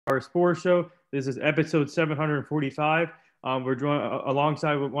our sports show. This is episode 745. We're joined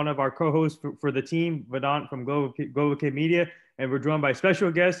alongside with one of our co-hosts for the team, Vedant from Global Kid Media, and we're joined by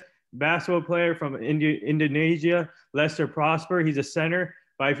special guest, basketball player from Indonesia, Lester Prosper. He's a center,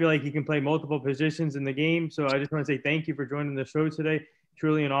 but I feel like he can play multiple positions in the game. So I just want to say thank you for joining the show today.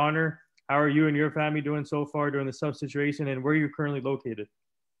 Truly an honor. How are you and your family doing so far during the tough situation, and where are you currently located?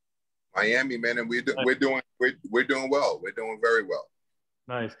 Miami, man, and we're doing well. We're doing very well.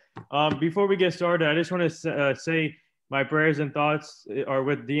 Nice. Before we get started, I just want to say my prayers and thoughts are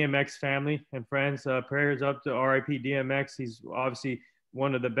with DMX family and friends. Prayers up to RIP DMX. He's obviously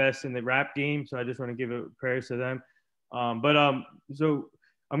one of the best in the rap game, so I just want to give prayers to them. So I'm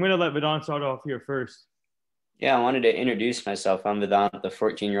going to let Vedant start off here first. Yeah, I wanted to introduce myself. I'm Vedant, the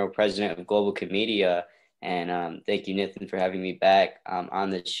 14-year-old president of Global Kid Media, and thank you, Nathan, for having me back on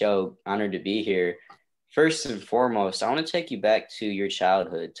the show. Honored to be here. First and foremost, I want to take you back to your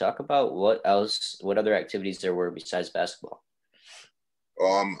childhood. Talk about what other activities there were besides basketball.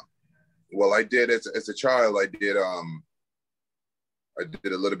 Well, I did as a child. I did a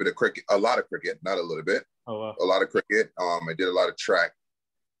little bit of cricket, a lot of cricket, not a little bit. Oh wow. A lot of cricket. I did a lot of track,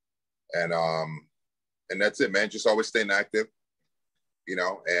 and that's it, man. Just always staying active,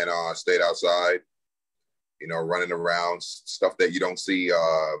 and stayed outside. Running around, stuff that you don't see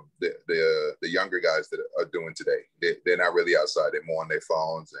the younger guys that are doing today. They're not really outside. They're more on their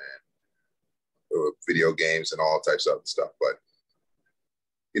phones and video games and all types of stuff. But,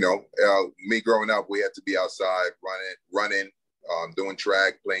 me growing up, we had to be outside running, doing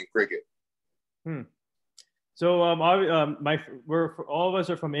track, playing cricket. So we're all of us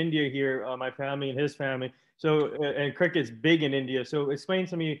are from India here, my family and his family. So and cricket's big in India. So explain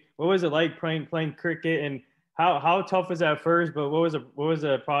to me, what was it like playing cricket, and how tough was that at first? But what was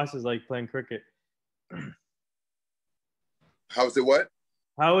the process like playing cricket? How was it what?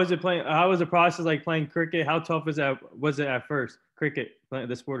 How was the process like playing cricket? How tough was it at first?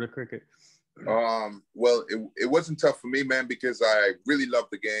 The sport of cricket. Well, it wasn't tough for me, man, because I really loved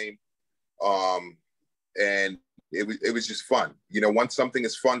the game. And it was just fun. Once something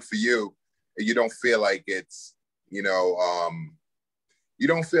is fun for you, you don't feel like it's, you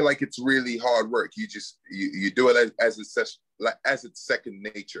don't feel like it's really hard work. You just you do it as it's second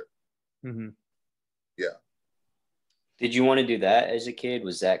nature. Mm-hmm. Yeah. Did you want to do that as a kid?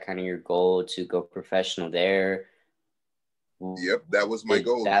 Was that kind of your goal to go professional there? Yep, that was my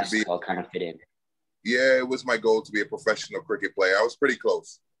goal. Basketball kind of fit in. Yeah, it was my goal to be a professional cricket player. I was pretty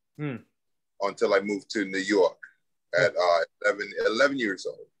close until I moved to New York at 11 years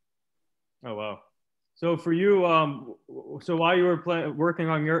old. Oh wow! So for you, so while you were working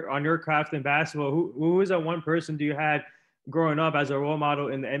on your craft in basketball, who was that one person you had growing up as a role model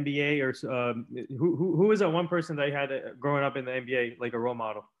in the NBA, or who was that one person that you had growing up in the NBA, like a role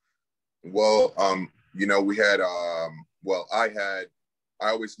model? Well, we had I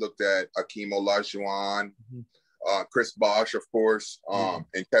always looked at Akeem Olajuwon, Chris Bosh, of course, and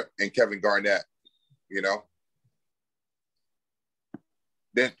Kevin Garnett.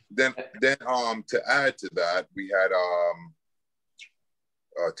 Then to add to that, we had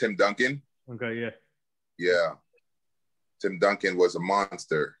Tim Duncan. Okay, yeah. Yeah. Tim Duncan was a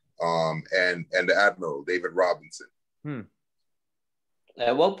monster. And the Admiral, David Robinson.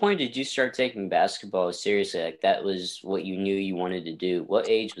 At what point did you start taking basketball seriously? Like that was what you knew you wanted to do? What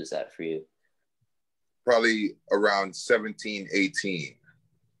age was that for you? Probably around 17, 18.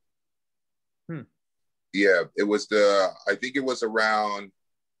 Yeah, I think it was around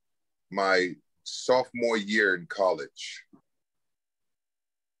my sophomore year in college.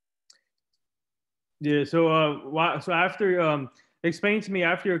 Yeah. So, so after, explain to me,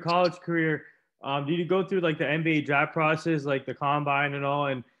 after your college career, did you go through like the NBA draft process, like the combine and all?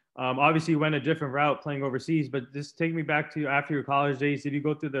 And obviously, you went a different route playing overseas. But just take me back to after your college days. Did you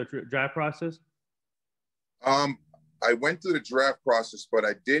go through the draft process? I went through the draft process, but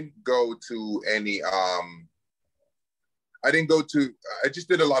I didn't go to any. I just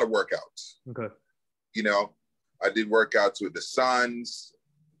did a lot of workouts. Okay. I did workouts with the Suns,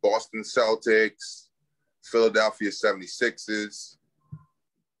 Boston Celtics, Philadelphia 76ers.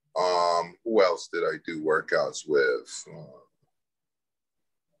 Who else did I do workouts with?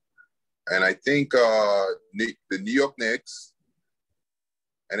 And I think the New York Knicks,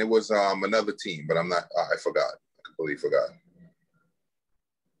 and it was another team, but I forgot. I completely forgot.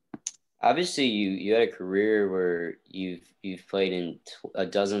 Obviously, you had a career where you've played in a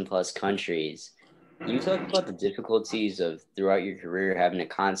dozen plus countries. Can you talk about the difficulties of throughout your career having to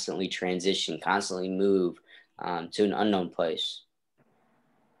constantly transition, constantly move to an unknown place?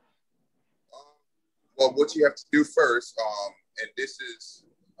 Well, what you have to do first, and this is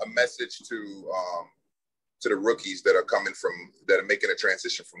a message to the rookies that are making a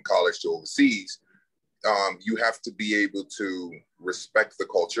transition from college to overseas. You have to be able to respect the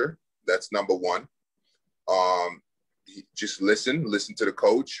culture. That's number one. Just listen to the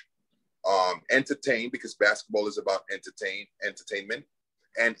coach. Entertain, because basketball is about entertainment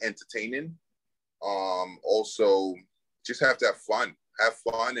and entertaining. Also, just have to have fun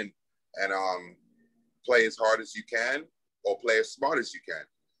and play as hard as you can, or play as smart as you can,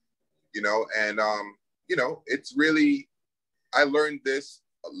 and it's really, I learned this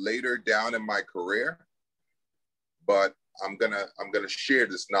later down in my career, but I'm gonna share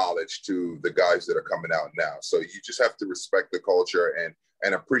this knowledge to the guys that are coming out now. So you just have to respect the culture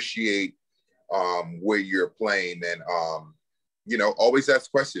and appreciate where you're playing, and always ask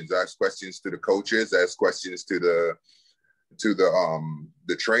questions to the coaches, ask questions to the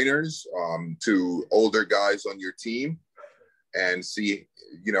trainers, to older guys on your team, and see,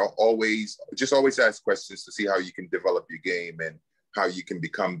 always ask questions to see how you can develop your game and how you can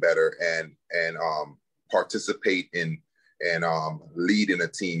become better and participate in and leading a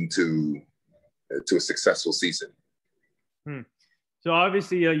team to a successful season. So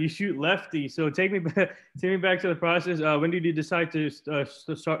obviously you shoot lefty. So take me back to the process. When did you decide to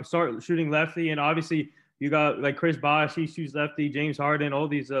start shooting lefty? And obviously you got like Chris Bosh, he shoots lefty, James Harden, all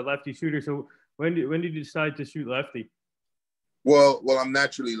these lefty shooters. So when did you decide to shoot lefty? Well, I'm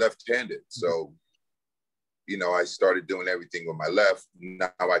naturally left-handed. So, I started doing everything with my left.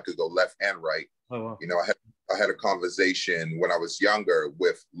 Now I could go left and right. Oh, wow. I had a conversation when I was younger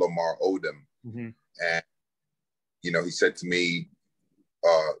with Lamar Odom. Mm-hmm. And, he said to me,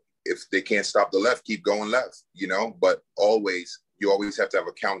 if they can't stop the left, keep going left, but you always have to have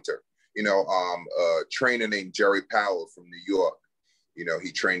a counter. A trainer named Jerry Powell from New York,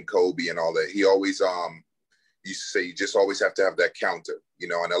 he trained Kobe and all that. He always used to say, you just always have to have that counter,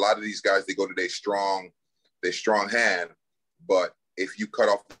 and a lot of these guys, they go to their strong hand, but if you cut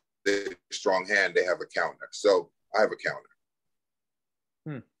off their strong hand, they have a counter. So I have a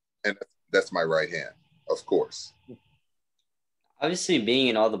counter. And that's my right hand, of course. Obviously, being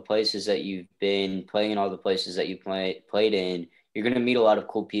in all the places that you've been, playing in all the places that you played in, you're going to meet a lot of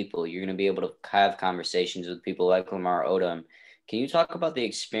cool people. You're going to be able to have conversations with people like Lamar Odom. Can you talk about the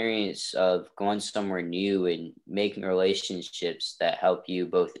experience of going somewhere new and making relationships that help you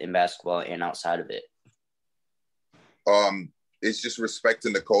both in basketball and outside of it? It's just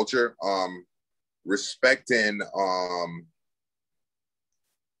respecting the culture, respecting,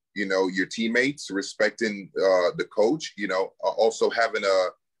 your teammates, respecting the coach, also having a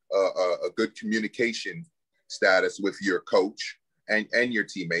good communication status with your coach and your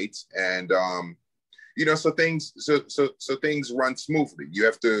teammates. And, so things run smoothly. You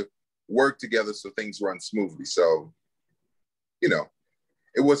have to work together so things run smoothly. So, it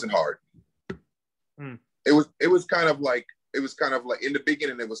wasn't hard. It was kind of like in the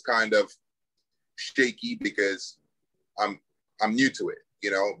beginning, it was kind of shaky because I'm new to it,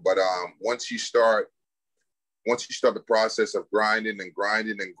 but once you start the process of grinding and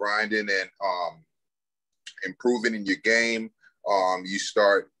improving in your game, you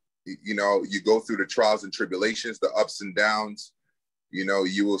start, you go through the trials and tribulations, the ups and downs,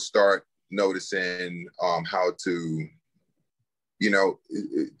 you will start noticing how to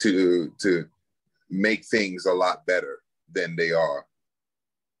make things a lot better than they are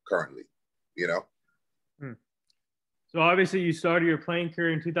currently, So obviously you started your playing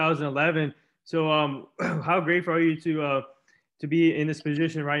career in 2011. So how grateful are you to be in this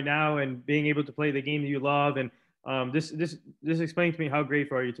position right now and being able to play the game that you love? And this explains to me, how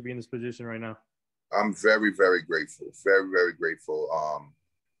grateful are you to be in this position right now? I'm very, very grateful. Very, very grateful.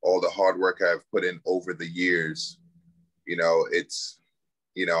 All the hard work I've put in over the years,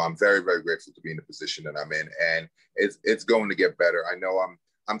 I'm very, very grateful to be in the position that I'm in, and it's going to get better. I know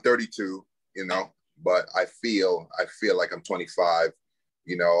I'm 32, but I feel like I'm 25.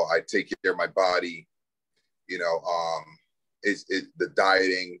 I take care of my body. It's the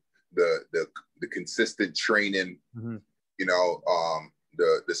dieting, the consistent training, mm-hmm.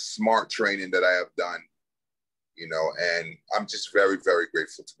 The smart training that I have done, and I'm just very, very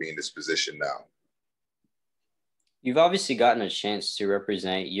grateful to be in this position now. You've obviously gotten a chance to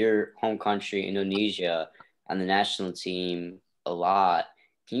represent your home country, Indonesia, on the national team a lot.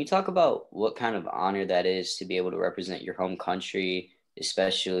 Can you talk about what kind of honor that is to be able to represent your home country,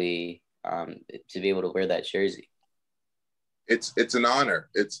 especially to be able to wear that jersey? It's an honor.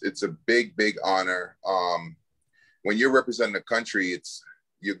 It's a big, big honor. When you're representing a country,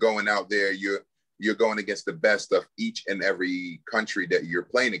 you're going out there, you're going against the best of each and every country that you're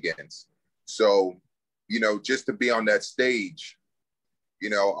playing against. So, just to be on that stage,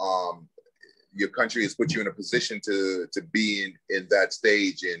 your country has put you in a position to be in that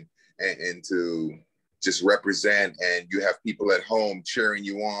stage and to just represent, and you have people at home cheering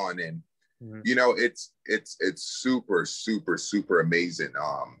you on, and it's super, super, super amazing.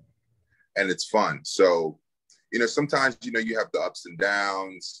 And it's fun. So, sometimes, you have the ups and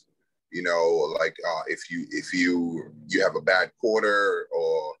downs, like if you have a bad quarter,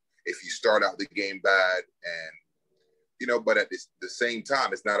 or if you start out the game bad, and, but at the same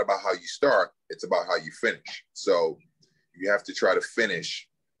time, it's not about how you start, it's about how you finish. So you have to try to finish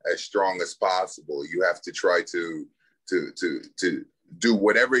as strong as possible. You have to try to do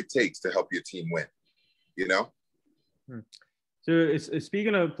whatever it takes to help your team win, So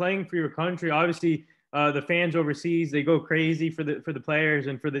speaking of playing for your country, obviously the fans overseas, they go crazy for the players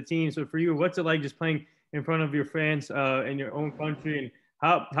and for the team. So for you, what's it like just playing in front of your fans in your own country, and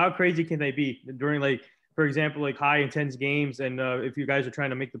how crazy can they be during, like, for example, like high intense games, and if you guys are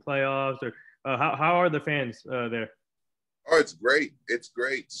trying to make the playoffs, or how are the fans there? Oh, it's great. It's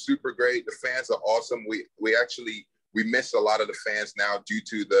great. Super great. The fans are awesome. We miss a lot of the fans now due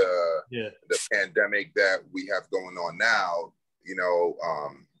to the pandemic that we have going on now.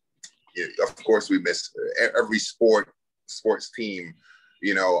 Of course we miss every sports team,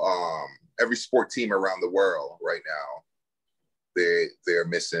 every sport team around the world right now. They're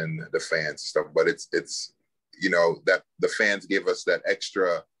missing the fans and stuff, but it's that the fans give us that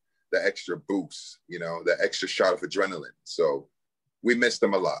extra boost, the extra shot of adrenaline. So we miss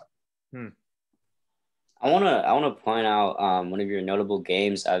them a lot. I wanna point out one of your notable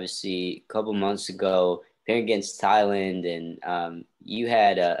games. Obviously, a couple months ago, playing against Thailand, and you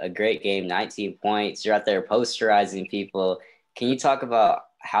had a great game, 19 points. You're out there posterizing people. Can you talk about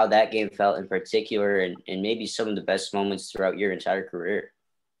how that game felt in particular, and maybe some of the best moments throughout your entire career?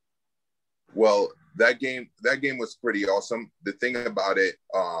 Well, that game was pretty awesome. The thing about it,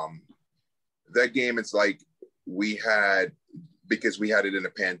 that game, it's like because we had it in a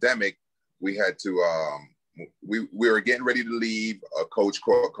pandemic, we had to we were getting ready to leave. A coach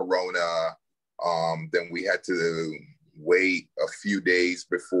caught corona. Then we had to wait a few days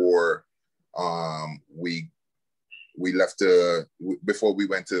before we left before we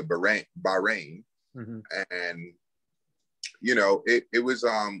went to Bahrain. And it was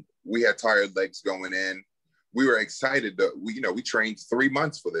we had tired legs going in. We were excited we trained 3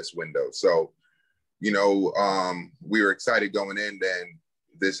 months for this window. So we were excited going in. Then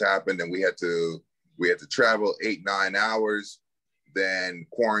this happened, and we had to travel 8-9 hours, then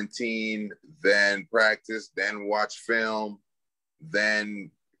quarantine, then practice, then watch film,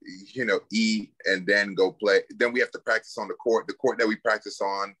 then eat, and then go play. Then we have to practice on the court that we practice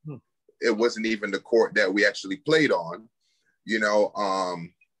on. It wasn't even the court that we actually played on.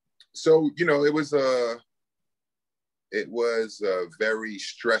 So it was a very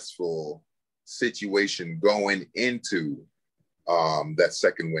stressful situation going into that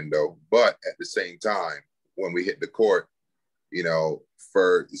second window. But at the same time, when we hit the court,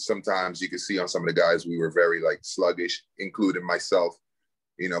 for sometimes you can see on some of the guys, we were very sluggish, including myself,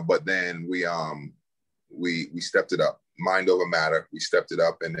 but then we stepped it up, mind over matter. We stepped it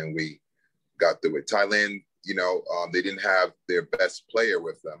up, and then we got through it. Thailand, they didn't have their best player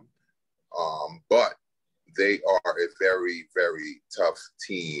with them, but they are a very, very tough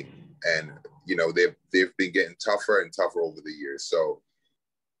team, and they've been getting tougher and tougher over the years. So,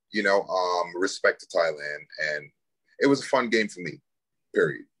 respect to Thailand, and it was a fun game for me.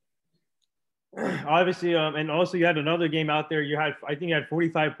 Period. Obviously, and also you had another game out there. I think you had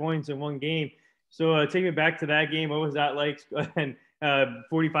 45 points in one game. So take me back to that game. What was that like? And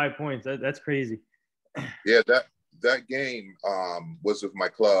 45 points. That's crazy. Yeah, that game was with my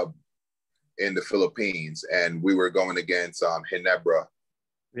club in the Philippines, and we were going against Ginebra.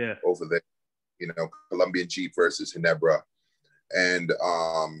 Yeah. Over there, Colombian Jeep versus Ginebra, and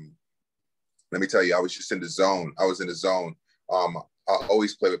let me tell you, I was just in the zone. I was in the zone. I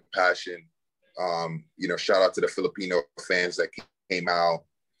always play with passion. Shout out to the Filipino fans that came out.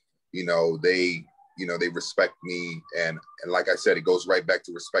 They respect me, and like I said, it goes right back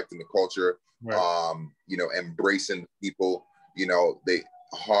to respecting the culture. Right. Embracing people. They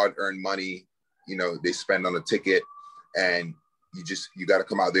hard-earned money. They spend on a ticket, and you got to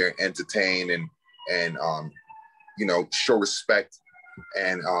come out there and entertain and show respect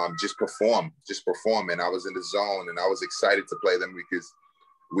and just perform. And I was in the zone, and I was excited to play them because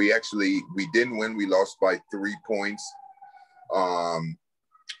we didn't win. We lost by 3 points.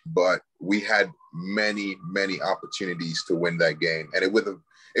 But we had many, many opportunities to win that game. And it would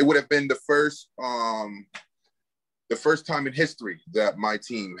have been the first time in history that my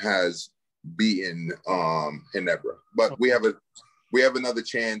team has beaten Ginebra. But we have we have another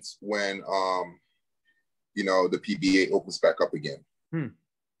chance when the PBA opens back up again.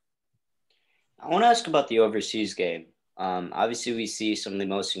 I want to ask about the overseas game. Obviously, we see some of the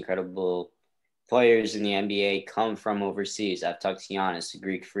most incredible players in the NBA come from overseas. I've talked to Giannis, the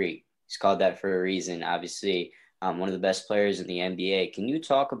Greek Freak. He's called that for a reason. Obviously, one of the best players in the NBA. Can you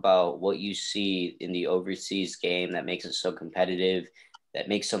talk about what you see in the overseas game that makes it so competitive, that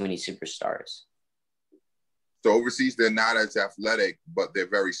makes so many superstars? So overseas, they're not as athletic, but they're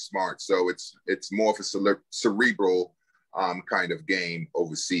very smart. So it's more of a cerebral kind of game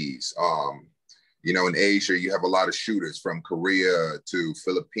overseas. In Asia, you have a lot of shooters from Korea to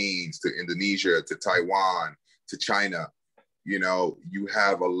Philippines to Indonesia to Taiwan to China. You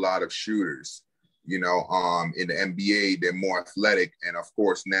have a lot of shooters. In the NBA, they're more athletic. And of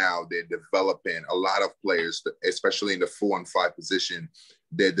course, now they're developing a lot of players, especially in the 4 and 5 position.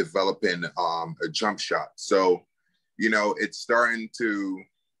 They're developing a jump shot. So, it's starting to,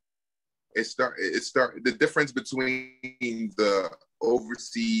 the difference between the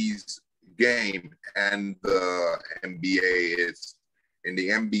overseas game and the NBA is in the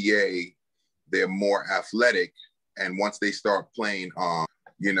NBA, they're more athletic. And once they start playing,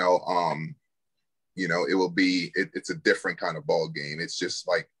 it's a different kind of ball game. It's just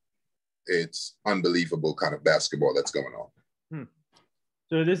like, it's unbelievable kind of basketball that's going on.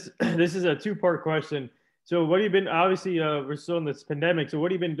 So this is a 2-part question. So what have you been, obviously we're still in this pandemic. So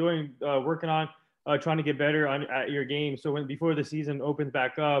what have you been doing, working on, trying to get better at your game? So before the season opens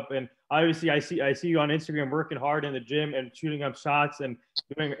back up, and obviously I see you on Instagram working hard in the gym and shooting up shots and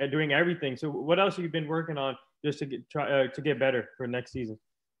doing everything. So what else have you been working on just to get better for next season?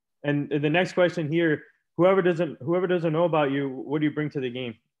 And the next question here, whoever doesn't know about you, what do you bring to the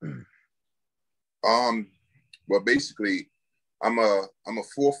game? Well, basically, I'm a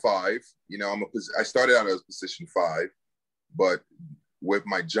 4-5. I started out as position 5, but with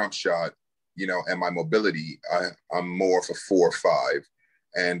my jump shot, and my mobility, I'm more of a 4-5.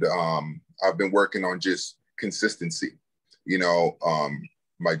 And I've been working on just consistency.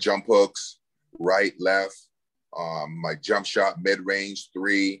 My jump hooks, right, left, my jump shot, mid-range,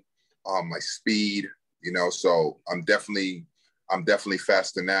 3. My speed, so I'm definitely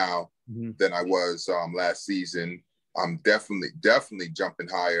faster now than I was last season. I'm definitely jumping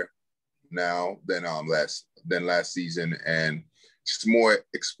higher now than last season, and just more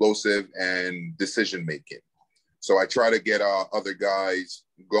explosive and decision making. So I try to get other guys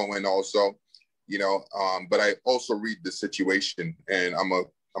going also, but I also read the situation, and I'm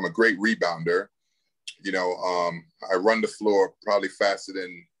a great rebounder. I run the floor probably faster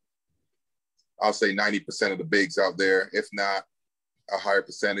than, I'll say, 90% of the bigs out there, if not a higher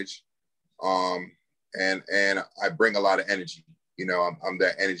percentage. And I bring a lot of energy. I'm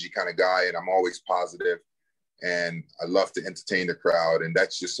that energy kind of guy, and I'm always positive, and I love to entertain the crowd, and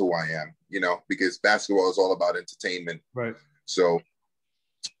that's just who I am, because basketball is all about entertainment. Right. So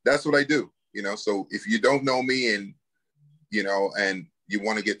that's what I do, So if you don't know me and you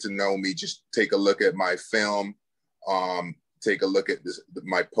want to get to know me, just take a look at my film. Take a look at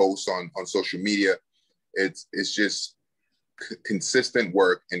my posts on social media. It's just consistent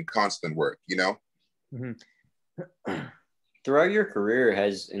work and constant work, Mm-hmm. Throughout your career,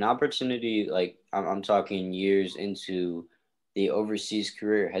 has an opportunity, like I'm talking years into the overseas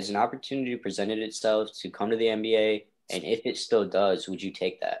career, has an opportunity presented itself to come to the NBA? And if it still does, would you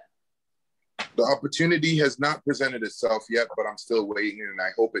take that? The opportunity has not presented itself yet, but I'm still waiting, and I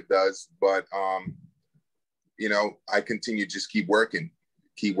hope it does. But I continue to just keep working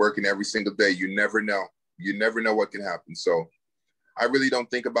every single day. You never know what can happen. So I really don't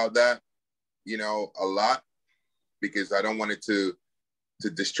think about that, a lot, because I don't want it to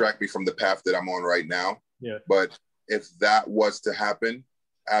distract me from the path that I'm on right now. Yeah. But if that was to happen,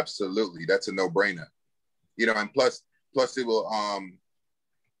 absolutely, that's a no-brainer. And plus it will,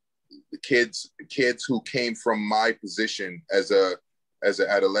 the kids who came from my position as an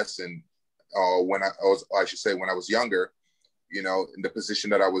adolescent, when I was younger, in the position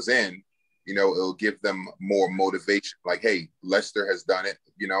that I was in, it'll give them more motivation. Like, hey, Lester has done it,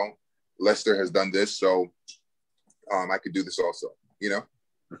 Lester has done this, so I could do this also,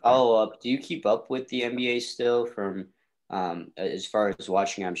 Follow up, do you keep up with the NBA still from as far as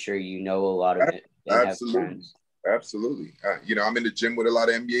watching? I'm sure you know a lot of it. Absolutely. I'm in the gym with a lot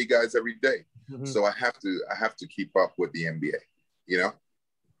of NBA guys every day. Mm-hmm. So I have to keep up with the NBA,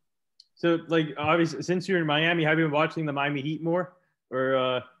 So, like, obviously, since you're in Miami, have you been watching the Miami Heat more,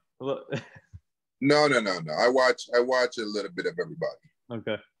 or? No. I watch a little bit of everybody.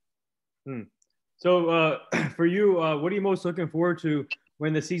 Okay. So, for you, what are you most looking forward to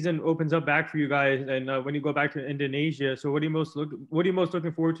when the season opens up back for you guys, and when you go back to Indonesia. So what are you most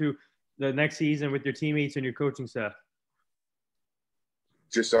looking forward to the next season with your teammates and your coaching staff?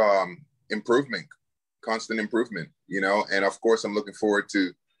 Just improvement, constant improvement, and of course I'm looking forward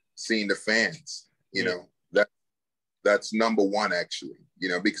to seeing the fans. That's number one, actually,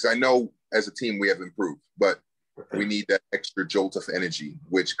 because I know as a team we have improved, but we need that extra jolt of energy,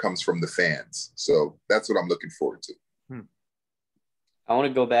 which comes from the fans. So that's what I'm looking forward to. I want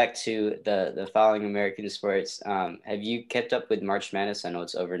to go back to the following American sports. Have you kept up with March Madness? I know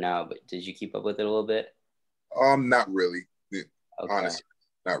it's over now, but did you keep up with it a little bit? Not really. Okay. Honestly,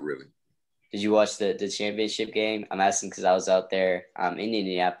 not really. Did you watch the championship game? I'm asking because I was out there in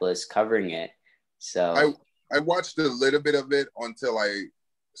Indianapolis covering it. So I watched a little bit of it until I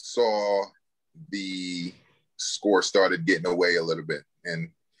saw the score started getting away a little bit. And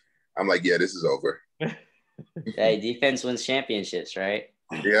I'm like, yeah, this is over. Hey, defense wins championships, right?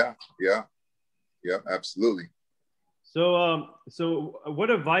 Yeah, absolutely. So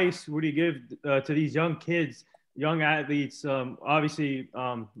what advice would you give to these young kids, young athletes? Obviously,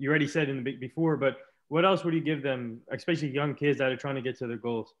 you already said before, but what else would you give them, especially young kids that are trying to get to their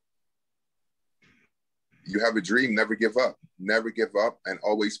goals? You have a dream, never give up, and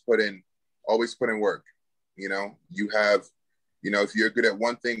always put in work. If you're good at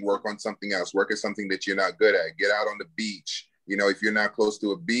one thing, work on something else. Work at something that you're not good at. Get out on the beach. If you're not close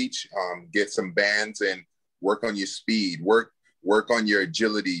to a beach, get some bands and work on your speed. Work on your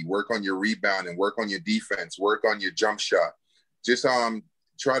agility. Work on your rebound and work on your defense. Work on your jump shot. Just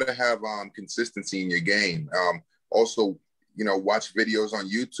try to have consistency in your game. Also, watch videos on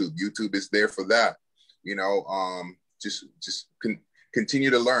YouTube. YouTube is there for that. Just continue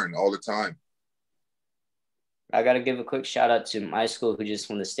to learn all the time. I got to give a quick shout out to my school who just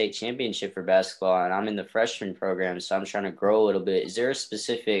won the state championship for basketball, and I'm in the freshman program, so I'm trying to grow a little bit. Is there a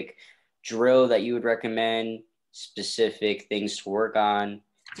specific drill that you would recommend, specific things to work on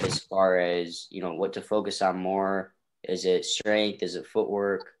as far as, what to focus on more? Is it strength? Is it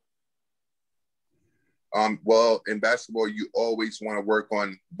footwork? Well, in basketball, you always want to work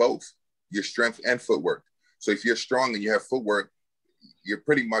on both your strength and footwork. So if you're strong and you have footwork, you're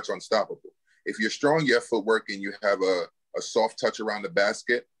pretty much unstoppable. If you're strong, you have footwork and you have a soft touch around the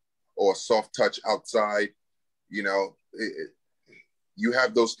basket or a soft touch outside, you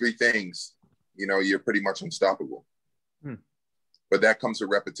have those three things, you're pretty much unstoppable. But that comes with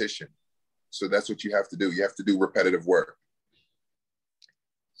repetition. So that's what you have to do. You have to do repetitive work.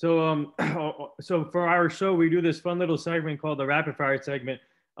 So, so for our show, we do this fun little segment called the rapid fire segment.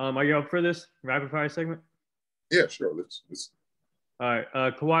 Are you up for this rapid fire segment? Yeah, sure. Let's. All right.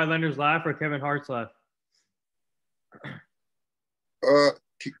 Kawhi Leonard's laugh or Kevin Hart's laugh? I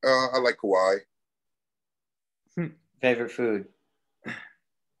like Kawhi. Favorite food?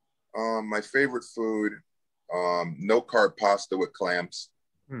 My favorite food, no carb pasta with clams.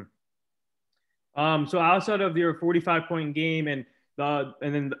 So outside of your 45-point game and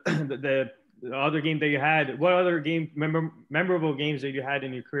then the other game that you had, what other memorable games that you had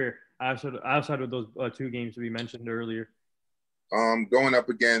in your career outside of those two games we mentioned earlier? Going up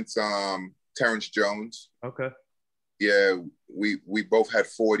against Terrence Jones. Okay. Yeah, we both had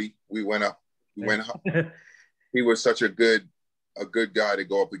 40. We went up. He was such a good guy to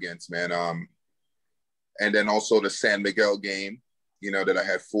go up against, man. And then also the San Miguel game, that I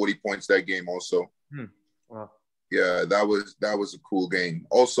had 40 points that game also. Wow. Yeah, that was a cool game.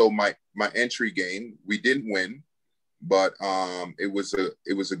 Also, my entry game, we didn't win, but it was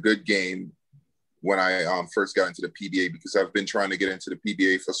a good game when I first got into the PBA, because I've been trying to get into the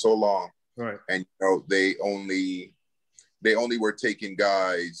PBA for so long. Right. And they only were taking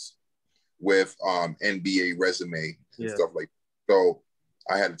guys with NBA resume and stuff like that. So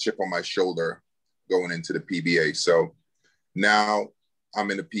I had a chip on my shoulder going into the PBA. So now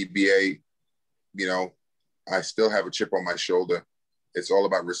I'm in the PBA, I still have a chip on my shoulder. It's all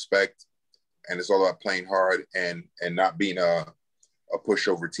about respect, and it's all about playing hard and not being a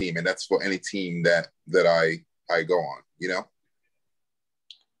pushover team. And that's for any team that I go on,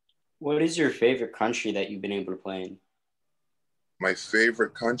 What is your favorite country that you've been able to play in? My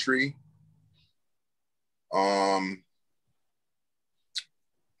favorite country?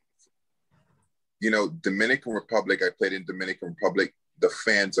 Dominican Republic. I played in Dominican Republic. The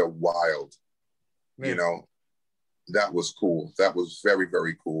fans are wild. That was cool. That was very,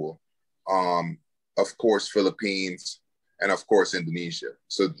 very cool. Of course, Philippines, and of course, Indonesia.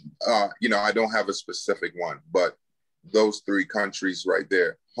 So, I don't have a specific one, but those three countries right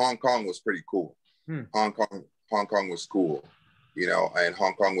there. Hong Kong was pretty cool. Hong Kong was cool, and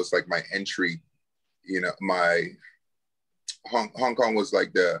Hong Kong was like my entry, Hong Kong was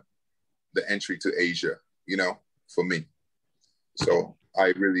like the entry to Asia, for me. So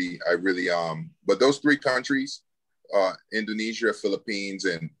I really, but those three countries, Indonesia, Philippines,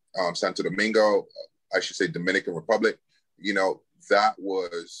 and Santo Domingo, I should say Dominican Republic, that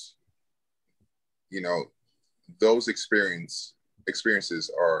was, those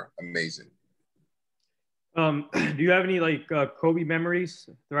experiences are amazing. Do you have any Kobe memories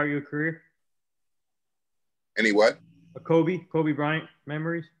throughout your career? Any what? Kobe Bryant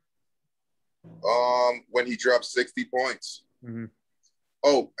memories? When he dropped 60 points. Mm-hmm.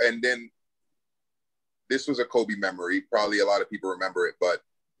 Oh, and then this was a Kobe memory. Probably a lot of people remember it, but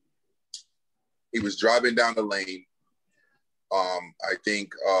he was driving down the lane. I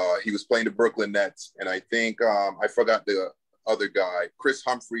think he was playing the Brooklyn Nets, and I think I forgot the other guy. Chris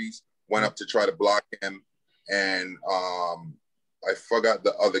Humphries went up to try to block him, and I forgot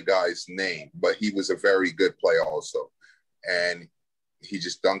the other guy's name, but he was a very good player also, and he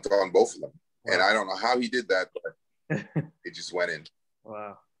just dunked on both of them. Wow. And I don't know how he did that, but it just went in.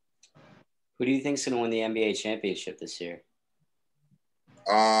 Wow. Who do you think's going to win the NBA championship this year?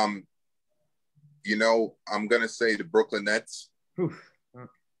 I'm going to say the Brooklyn Nets. Oof.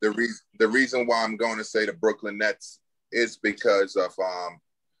 The reason why I'm going to say the Brooklyn Nets is because of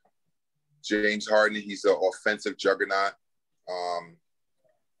James Harden. He's an offensive juggernaut,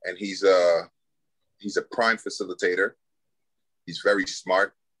 and he's a prime facilitator. He's very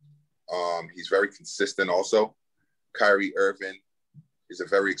smart. He's very consistent also. Kyrie Irving is a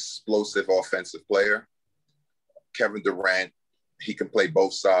very explosive offensive player. Kevin Durant, he can play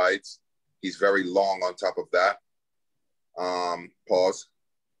both sides. He's very long on top of that. Pause.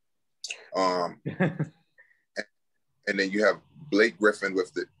 And then you have Blake Griffin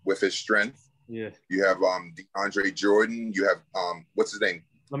with his strength. Yeah. You have DeAndre Jordan. You have what's his name?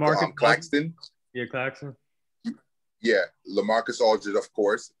 LaMarcus Claxton. Yeah, Claxton. Yeah, LaMarcus Aldridge, of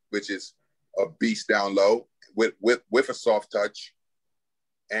course, which is a beast down low with a soft touch.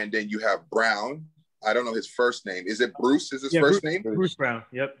 And then you have Brown. I don't know his first name. Is it Bruce? Is his first name? Bruce Brown.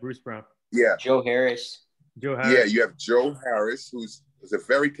 Yep, Bruce Brown. Yeah. Joe Harris. Yeah, you have Joe Harris, who's a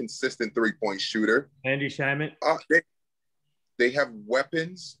very consistent three-point shooter. Andy Shamet. They have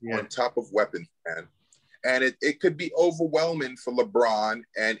weapons on top of weapons, man. And it could be overwhelming for LeBron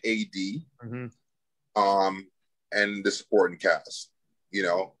and AD, mm-hmm. And the supporting cast,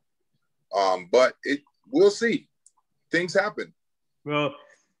 But we'll see. Things happen. Well,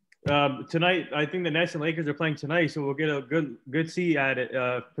 tonight, I think the Nets and Lakers are playing tonight, so we'll get a good see at it,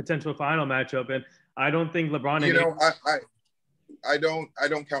 potential final matchup. And I don't think LeBron. I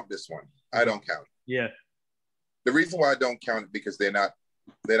don't count this one. I don't count. Yeah. The reason why I don't count it because they're not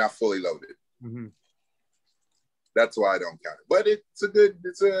fully loaded. Mm-hmm. That's why I don't count it. But it's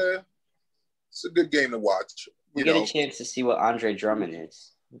a good game to watch. We get a chance to see what Andre Drummond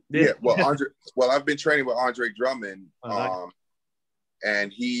is. Yeah. Well, I've been training with Andre Drummond,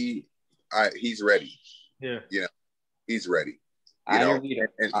 and he's ready. Yeah. He's ready. And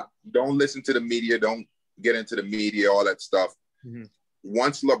don't listen to the media. Don't get into the media, all that stuff. Mm-hmm.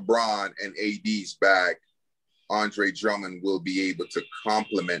 Once LeBron and AD's back, Andre Drummond will be able to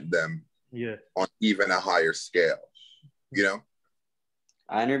complement them on even a higher scale,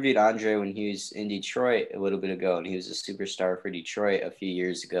 I interviewed Andre when he was in Detroit a little bit ago, and he was a superstar for Detroit a few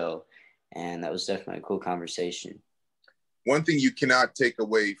years ago, and that was definitely a cool conversation. One thing you cannot take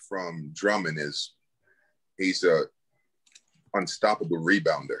away from Drummond is he's a unstoppable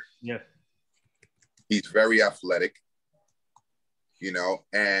rebounder. Yeah. He's very athletic,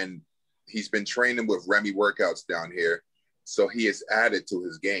 and he's been training with Remy workouts down here, so he has added to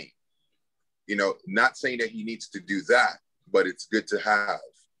his game. Not saying that he needs to do that, but it's good to have,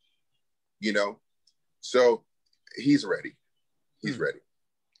 So he's ready. He's ready.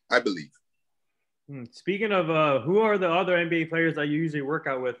 I believe. Speaking of, who are the other NBA players that you usually work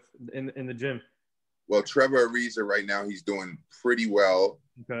out with in the gym? Well, Trevor Ariza right now, he's doing pretty well.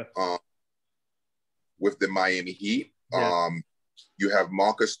 Okay. With the Miami Heat. Yeah. You have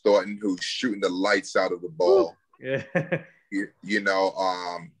Marcus Thornton, who's shooting the lights out of the ball. Yeah.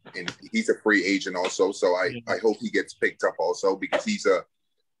 And he's a free agent also. So I hope he gets picked up also because he's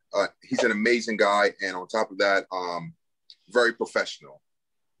an amazing guy. And on top of that, very professional.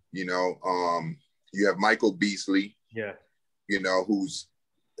 You have Michael Beasley. Yeah. Who's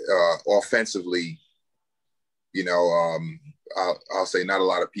offensively, I'll say not a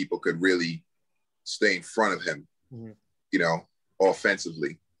lot of people could really stay in front of him,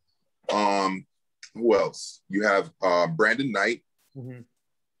 offensively. Who else? You have Brandon Knight,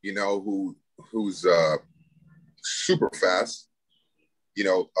 who's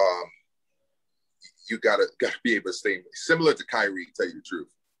you gotta be able to stay similar to Kyrie, tell you the truth.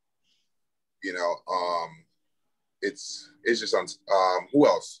 You know, it's just on. Who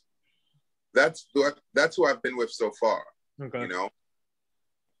else? That's who I've been with so far. Okay. You know,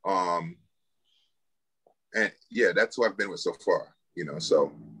 and yeah, that's who I've been with so far. You know,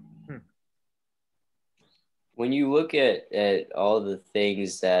 so. When you look at all the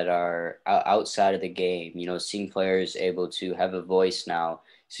things that are outside of the game, you know, seeing players able to have a voice now,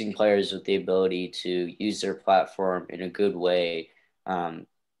 seeing players with the ability to use their platform in a good way.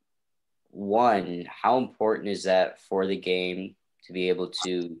 One, how important is that for the game to be able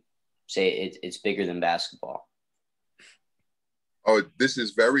to say it's bigger than basketball? Oh, this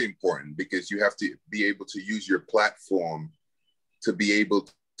is very important because you have to be able to use your platform to be able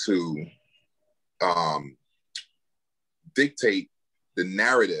to dictate the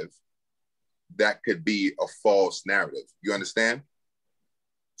narrative that could be a false narrative. You understand?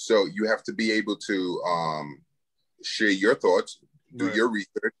 So you have to be able to share your thoughts, do your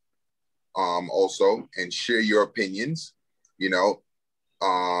research, also, and share your opinions, you know,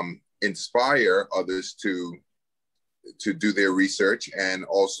 inspire others to do their research and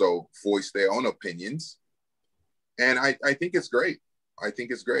also voice their own opinions. And I think it's great. I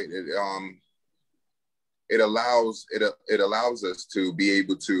think it's great. It allows us to be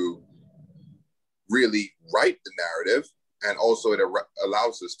able to really write the narrative, and also it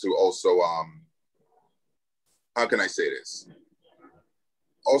allows us to also how can I say this?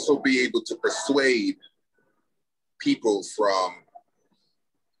 Also be able to persuade people from,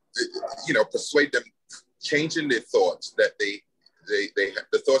 you know, persuade them, changing their thoughts that the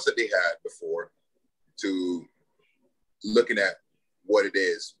thoughts that they had before to looking at what it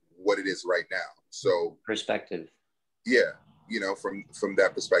is right now. So perspective. Yeah, you know, from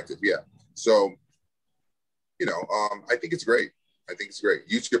that perspective, yeah. So, you know, I think it's great. I think it's great.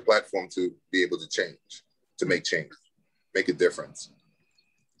 Use your platform to be able to change, to make change, make a difference,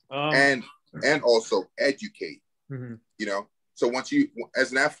 and also educate. Mm-hmm. You know, so once you,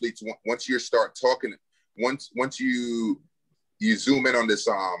 as an athlete, once you start talking, once you zoom in on this,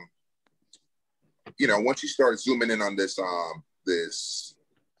 you know, once you start zooming in on this, this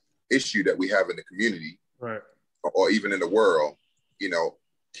issue that we have in the community, right, or even in the world, you know,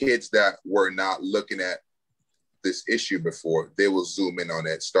 kids that were not looking at this issue before, they will zoom in on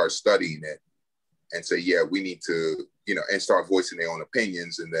it, start studying it, and say, yeah, we need to, you know, and start voicing their own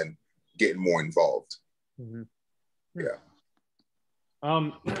opinions and then getting more involved. Mm-hmm. Yeah.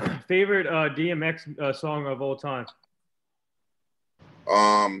 Favorite DMX song of all time?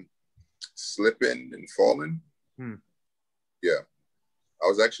 Slipping and Falling. Yeah. I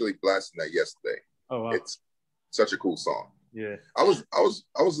was actually blasting that yesterday. Oh wow. It's such a cool song. Yeah. I was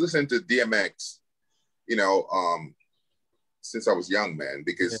listening to DMX, you know, since I was young, man,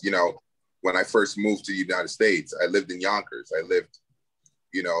 because you know, when I first moved to the United States, I lived in Yonkers. I lived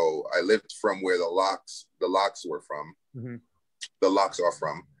from where the Locks were from. Mm-hmm. The Locks are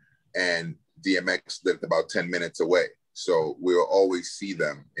from, and DMX lived about 10 minutes away. So we will always see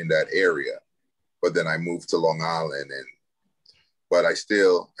them in that area. But then I moved to Long Island, but I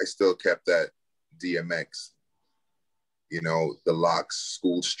still kept that DMX, you know, the Locks,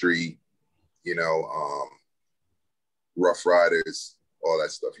 School Street, you know, Rough Riders, all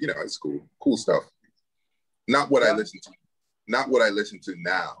that stuff. You know, it's cool stuff. Not what I listen to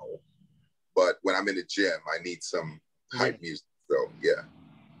now, but when I'm in the gym, I need some hype music. So yeah.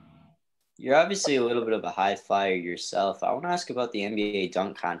 You're obviously a little bit of a high flyer yourself. I want to ask about the NBA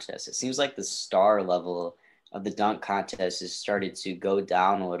dunk contest. It seems like the star level of the dunk contest has started to go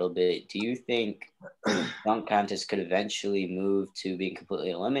down a little bit. Do you think the dunk contest could eventually move to being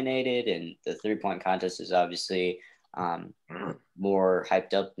completely eliminated? And the 3-point contest is obviously more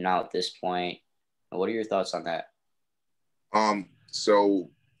hyped up now at this point. What are your thoughts on that? So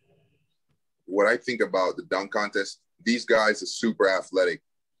what I think about the dunk contest, these guys are super athletic.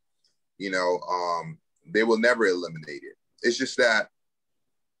 You know, they will never eliminate it. It's just that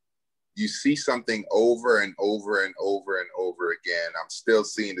you see something over and over and over and over again. I'm still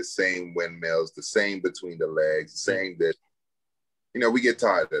seeing the same windmills, the same between the legs, the same that, you know, we get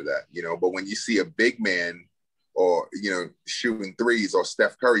tired of that, you know, but when you see a big man or, you know, shooting threes, or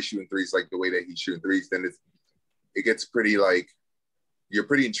Steph Curry shooting threes like the way that he's shooting threes, then it gets pretty, like, you're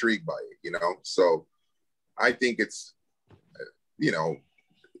pretty intrigued by it, you know? So I think it's, you know,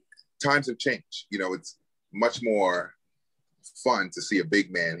 times have changed. You know, it's much more fun to see a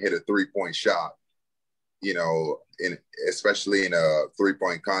big man hit a 3-point shot, you know, especially in a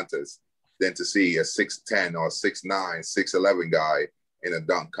 3-point contest, than to see a 6'10" or 6'9", 6'11" guy in a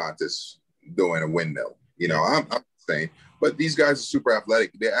dunk contest doing a windmill. You know, I'm saying, but these guys are super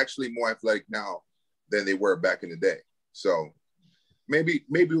athletic. They're actually more athletic now than they were back in the day. So maybe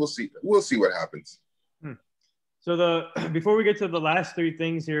we'll see what happens. So before we get to the last three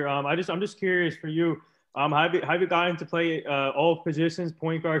things here, I'm just curious for you. Have you gotten to play all positions: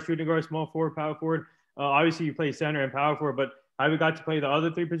 point guard, shooting guard, small forward, power forward? Obviously, you play center and power forward, but have you got to play the other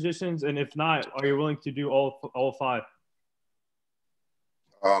three positions? And if not, are you willing to do all five?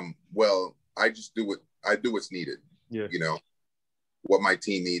 Well, I do what's needed. Yeah. You know, what my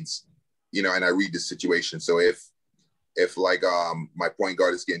team needs. You know, and I read the situation. So if like my point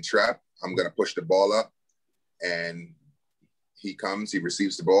guard is getting trapped, I'm gonna push the ball up, and he comes, he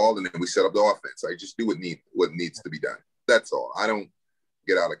receives the ball, and then we set up the offense. I just do what needs to be done. That's all. I don't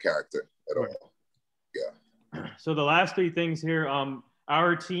get out of character at all. Yeah. So the last three things here,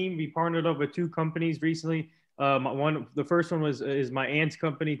 our team, we partnered up with two companies recently. The first one is my aunt's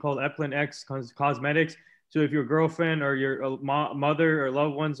company called Eplin X Cosmetics. So if your girlfriend or your mother or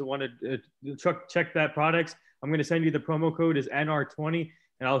loved ones want to check that products, I'm going to send you the promo code is NR20,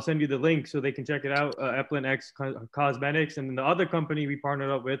 and I'll send you the link so they can check it out, Eplin X Cosmetics. And then the other company we partnered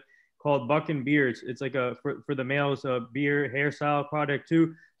up with called Buck and Beards. It's like for the males, beard hairstyle product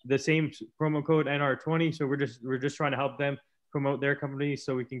too. The same promo code NR20. So we're just trying to help them promote their company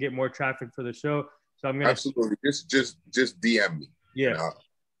so we can get more traffic for the show. So I'm gonna absolutely just DM me. Yeah.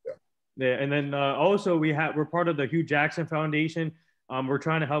 Yeah, and then also we're part of the Hugh Jackson Foundation. We're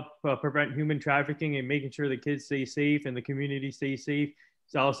trying to help prevent human trafficking and making sure the kids stay safe and the community stays safe.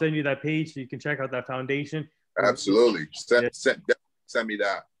 So I'll send you that page so you can check out that foundation. Absolutely, send me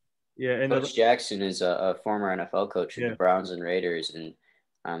that. Yeah, and Coach Jackson is a former NFL coach for the Browns and Raiders,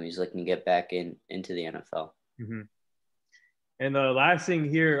 and he's looking to get back into the NFL. Mm-hmm. And the last thing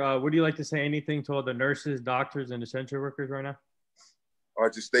here, would you like to say anything to all the nurses, doctors, and essential workers right now?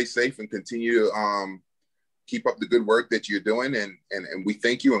 Just stay safe and continue to keep up the good work that you're doing, and we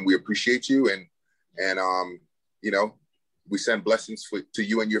thank you and we appreciate you, and you know, we send blessings to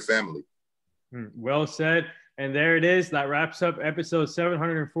you and your family. Well said. And there it is. That wraps up episode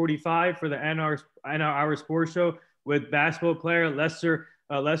 745 for the NR Hour Sports Show with basketball player Lester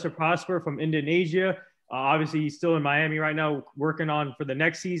Prosper from Indonesia. Obviously, he's still in Miami right now working on for the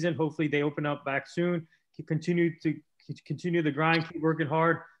next season. Hopefully, they open up back soon. Continue the grind, keep working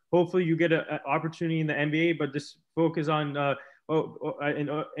hard. Hopefully, you get an opportunity in the NBA, but just focus on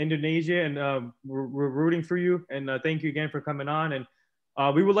in Indonesia, and we're rooting for you. And thank you again for coming on. And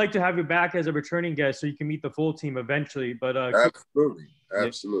we would like to have you back as a returning guest so you can meet the full team eventually. But absolutely.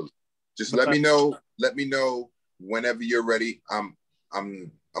 Just let me know whenever you're ready. I'm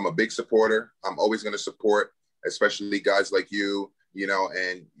a big supporter. I'm always going to support, especially guys like you know,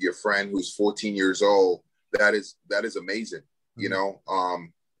 and your friend who's 14 years old. That is amazing. Mm-hmm. You know,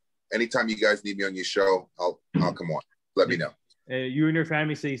 anytime you guys need me on your show, I'll come on. Let me know. You and your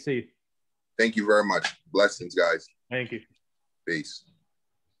family stay safe. Thank you very much. Blessings, guys. Thank you. Peace.